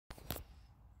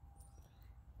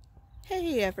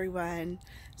Hey everyone!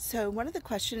 So one of the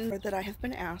questions that I have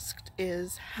been asked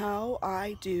is how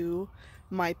I do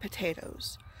my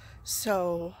potatoes.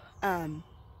 So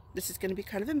this is going to be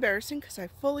kind of embarrassing because I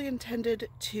fully intended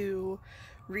to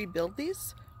rebuild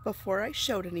these before I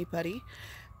showed anybody.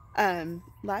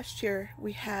 Last year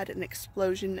we had an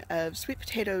explosion of sweet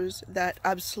potatoes that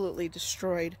absolutely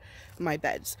destroyed my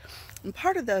beds. And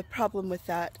part of the problem with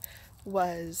that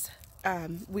was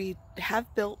we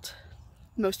have built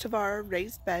most of our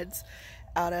raised beds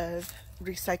out of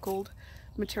recycled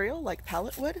material like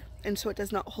pallet wood, and so it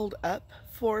does not hold up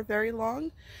for very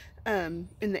long. In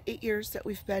the 8 years that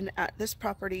we've been at this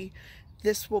property,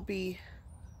 this will be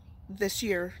this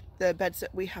year the beds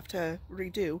that we have to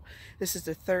redo. This is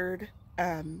the third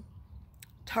time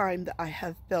that I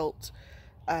have built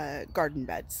garden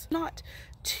beds. Not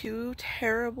too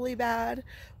terribly bad.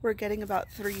 We're getting about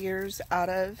 3 years out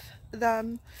of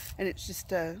them, and it's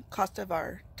just a cost of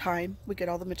our time. We get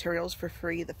all the materials for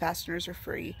free, the fasteners are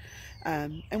free,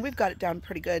 and we've got it down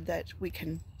pretty good that we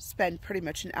can spend pretty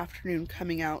much an afternoon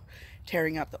coming out,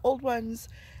 tearing out the old ones,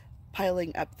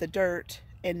 piling up the dirt,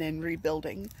 and then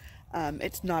rebuilding.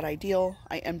 It's not ideal.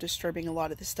 I am disturbing a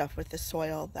lot of the stuff with the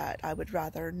soil that I would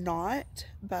rather not,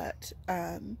 but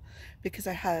because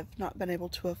I have not been able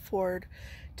to afford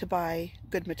to buy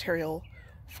good material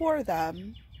for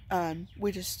them,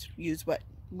 we just use what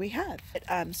we have.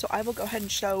 So I will go ahead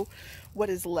and show what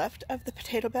is left of the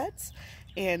potato beds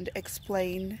and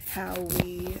explain how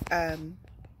we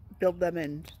build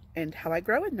them and how I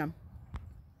grow in them.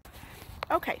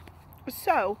 Okay.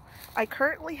 So I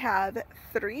currently have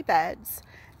 3 beds,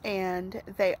 and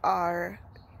they are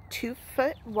 2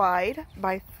 foot wide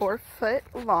by 4 foot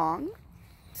long.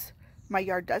 My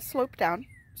yard does slope down,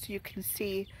 so you can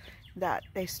see that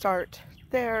they start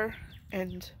there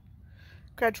and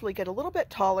gradually get a little bit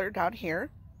taller down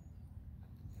here.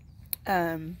 I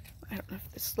don't know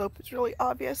if the slope is really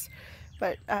obvious,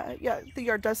 but yeah, the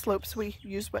yard does slope, so we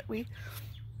use what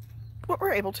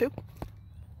we're able to.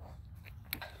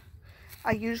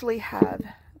 I usually have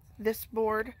this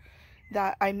board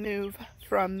that I move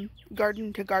from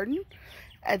garden to garden,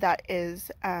 and that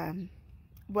is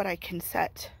what I can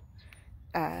set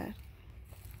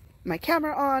my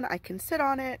camera on. I can sit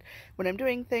on it when I'm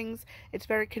doing things. It's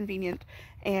very convenient,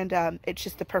 and it's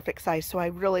just the perfect size, so I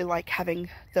really like having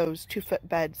those 2 foot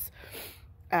beds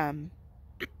for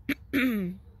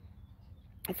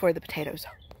the potatoes.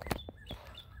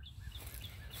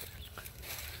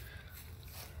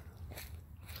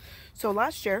 So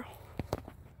last year,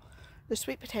 the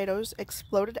sweet potatoes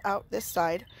exploded out this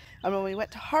side, and when we went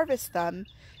to harvest them,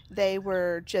 they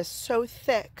were just so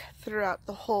thick throughout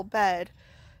the whole bed.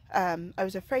 I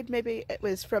was afraid maybe it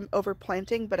was from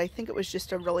overplanting, but I think it was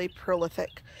just a really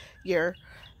prolific year.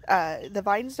 The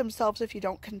vines themselves, if you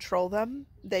don't control them,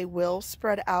 they will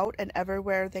spread out, and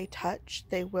everywhere they touch,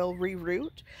 they will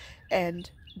reroot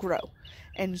and grow.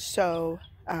 And so,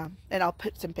 and I'll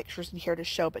put some pictures in here to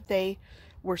show, but they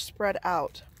were spread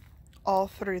out all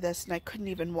through this, and I couldn't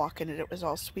even walk in it. It was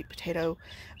all sweet potato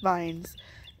vines,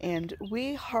 and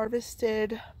we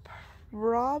harvested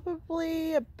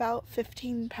probably about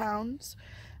 15 pounds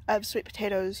of sweet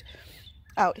potatoes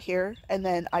out here, and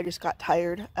then I just got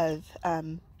tired of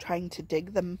trying to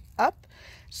dig them up,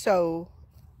 so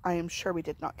I am sure we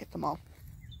did not get them all.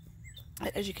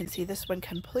 As you can see, this one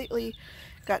completely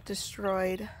got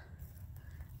destroyed.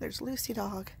 There's Lucy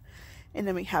Dog. And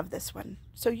then we have this one.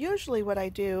 So usually what I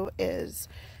do is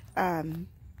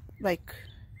like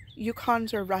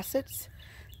Yukons or russets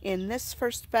in this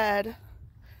first bed,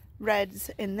 reds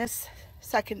in this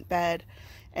second bed,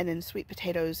 and then sweet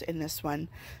potatoes in this one.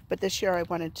 But this year I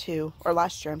wanted to, or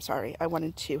last year, I'm sorry, I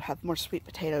wanted to have more sweet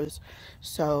potatoes.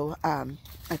 So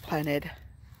I planted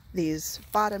these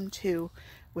bottom 2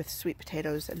 with sweet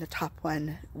potatoes and the top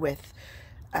one with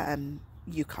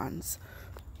Yukons.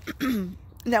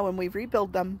 Now when we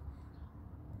rebuild them,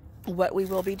 what we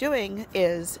will be doing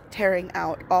is tearing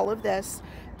out all of this,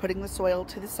 putting the soil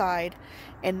to the side,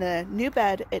 and the new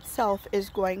bed itself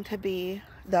is going to be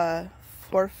the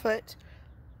 4 foot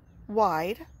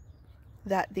wide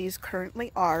that these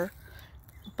currently are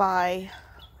by,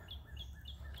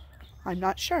 I'm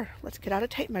not sure. Let's get out a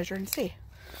tape measure and see.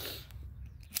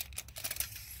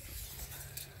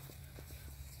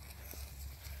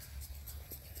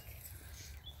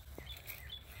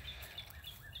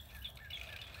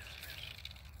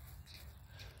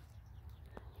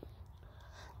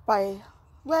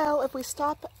 Well, if we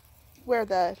stop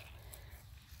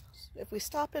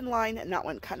in line, and that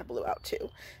one kind of blew out too.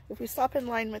 If we stop in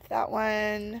line with that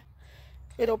one,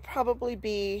 it'll probably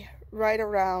be right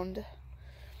around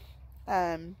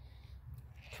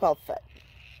 12 foot,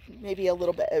 maybe a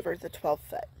little bit over the 12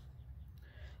 foot.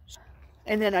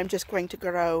 And then I'm just going to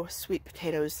grow sweet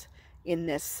potatoes in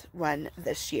this one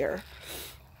this year.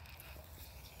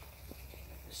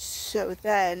 So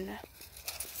then,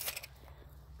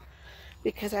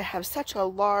 because I have such a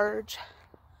large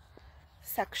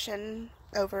section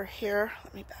over here,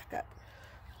 let me back up.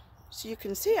 So you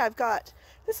can see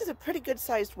this is a pretty good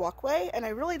sized walkway, and I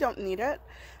really don't need it.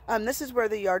 This is where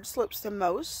the yard slopes the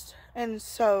most, and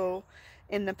so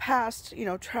in the past, you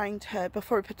know,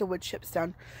 before we put the wood chips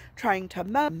down, trying to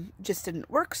mow just didn't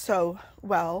work so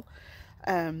well.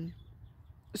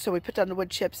 So we put down the wood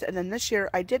chips, and then this year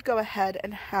I did go ahead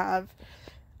and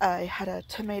I had a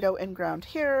tomato in ground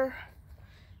here,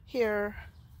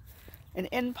 an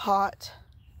in pot,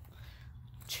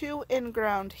 2 in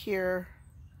ground here,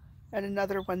 and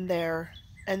another one there,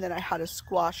 and then I had a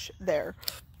squash there.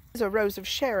 There's a Rose of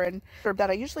Sharon that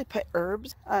I usually put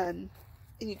herbs, and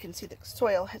you can see the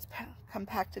soil has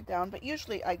compacted down, but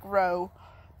usually I grow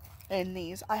in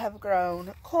these. I have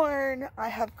grown corn, I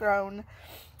have grown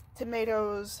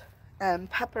tomatoes,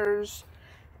 peppers,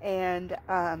 and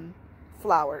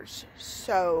flowers.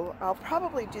 So I'll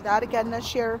probably do that again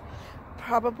this year.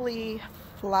 Probably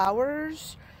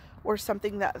flowers or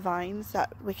something that vines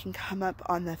that we can come up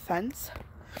on the fence.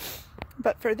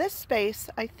 But for this space,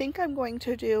 I think I'm going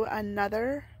to do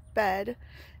another bed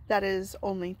that is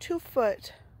only 2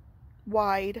 foot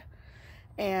wide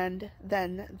and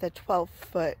then the 12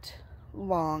 foot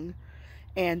long,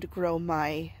 and grow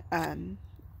my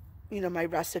you know, my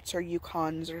russets or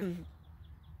Yukons, or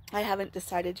I haven't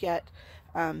decided yet,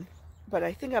 but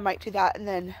I think I might do that. And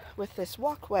then with this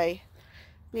walkway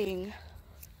being,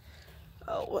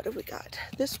 oh, what have we got?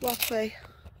 This walkway.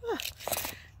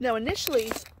 Now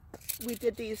initially we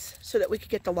did these so that we could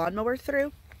get the lawnmower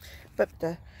through, but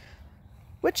the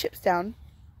wood chips down,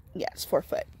 yeah, it's 4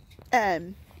 foot.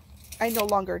 I no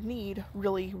longer need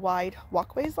really wide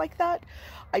walkways like that.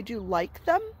 I do like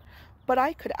them, but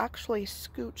I could actually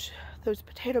scoot those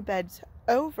potato beds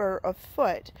over a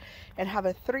foot and have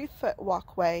a 3 foot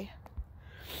walkway,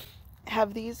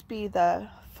 have these be the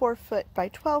 4 foot by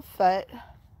 12 foot,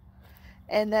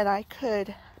 and then I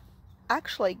could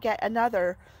actually get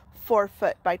another 4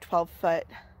 foot by 12 foot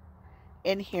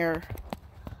in here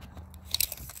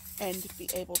and be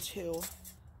able to,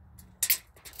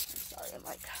 I'm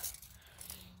like,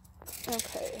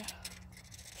 okay,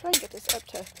 try and get this up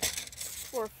to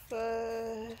 4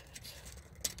 foot.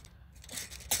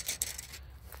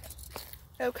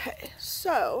 Okay,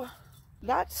 so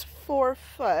that's 4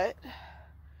 foot,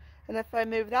 and if I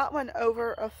move that one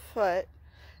over a foot,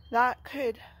 that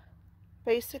could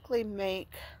basically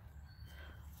make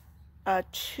a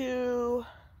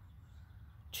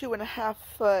 2.5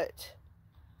 foot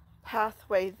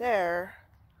pathway there,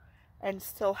 and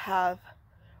still have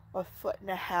a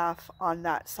 1.5 foot on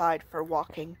that side for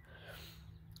walking.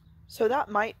 So that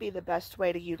might be the best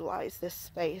way to utilize this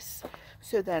space.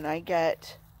 So then I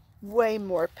get way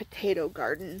more potato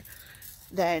garden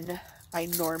than I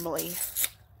normally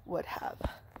would have.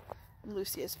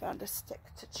 Lucy has found a stick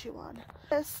to chew on.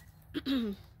 This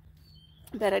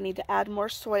that I need to add more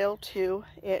soil to.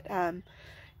 It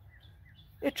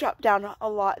dropped down a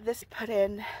lot. This put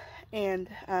in, and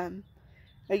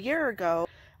a year ago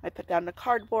I put down the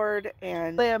cardboard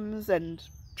and limbs and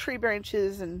tree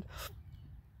branches and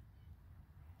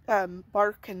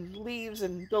bark and leaves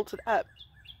and built it up,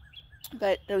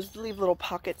 but those leave little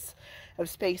pockets of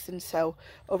space, and so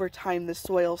over time the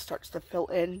soil starts to fill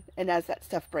in, and as that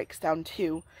stuff breaks down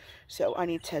too, so I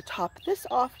need to top this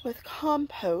off with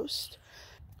compost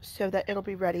so that it'll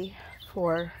be ready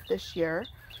for this year.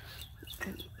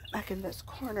 And back in this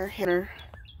corner here,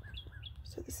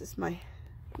 so this is my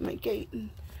gate, and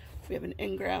we have an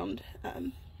in-ground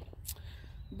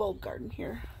bulb garden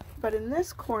here. But in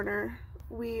this corner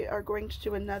we are going to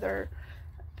do another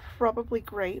probably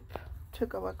grape to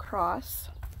go across,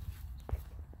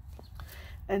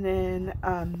 and then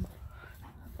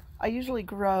I usually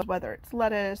grow whether it's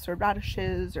lettuce or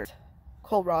radishes or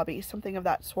kohlrabi, something of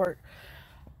that sort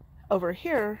over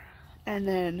here, and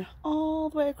then all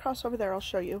the way across over there I'll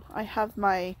show you. I have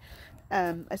my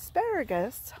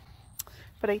asparagus,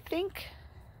 but I think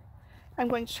I'm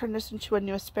going to turn this into a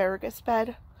new asparagus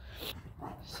bed.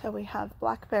 So we have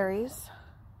blackberries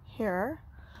here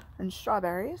and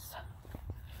strawberries,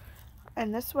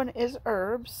 and this one is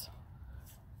herbs.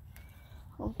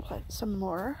 We'll put some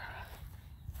more.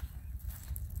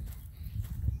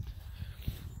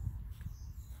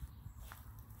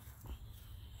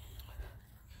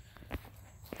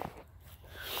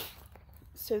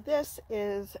 So this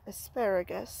is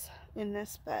asparagus in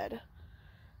this bed,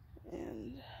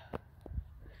 And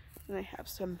I have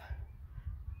some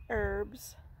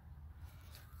herbs.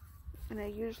 And I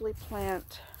usually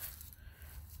plant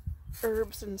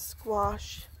herbs and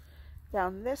squash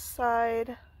down this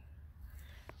side,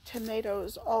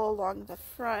 tomatoes all along the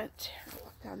front.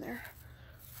 Walk down there.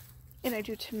 And I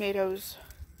do tomatoes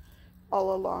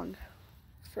all along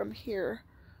from here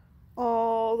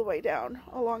all the way down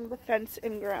along the fence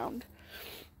in ground.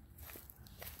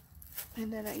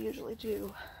 And then I usually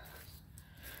do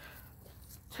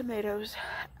tomatoes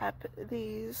up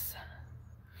these.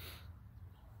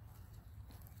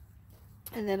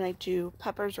 And then I do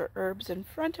peppers or herbs in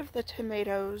front of the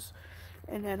tomatoes.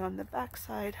 And then on the back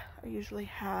side, I usually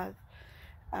have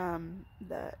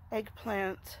the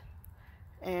eggplant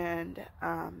and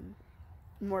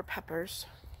more peppers.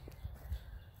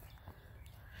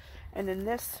 And then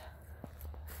this,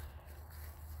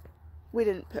 we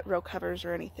didn't put row covers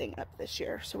or anything up this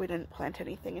year, so we didn't plant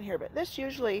anything in here. But this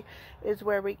usually is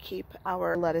where we keep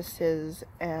our lettuces,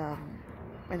 and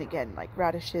again, like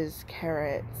radishes,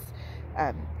 carrots,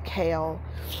 kale.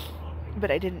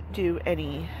 But I didn't do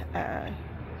any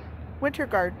winter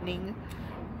gardening,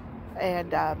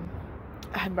 and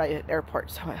I'm by an airport,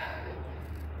 so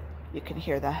you can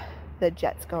hear the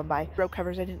jets going by. Row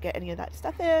covers, I didn't get any of that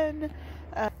stuff in.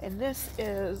 And this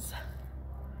is,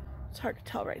 it's hard to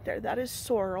tell right there, that is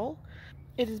sorrel.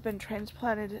 It has been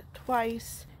transplanted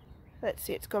twice. Let's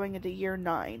see, it's going into year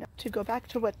 9. To go back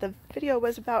to what the video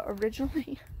was about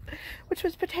originally, which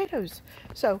was potatoes.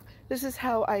 So this is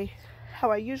how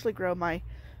I usually grow my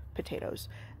potatoes.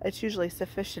 It's usually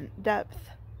sufficient depth,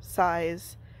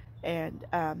 size, and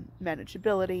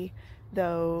manageability,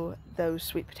 though those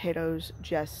sweet potatoes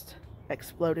just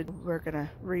exploded. We're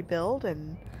gonna rebuild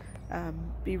and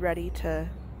be ready to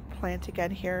plant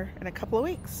again here in a couple of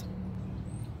weeks.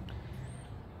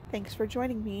 Thanks for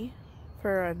joining me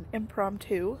for an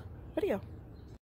impromptu video.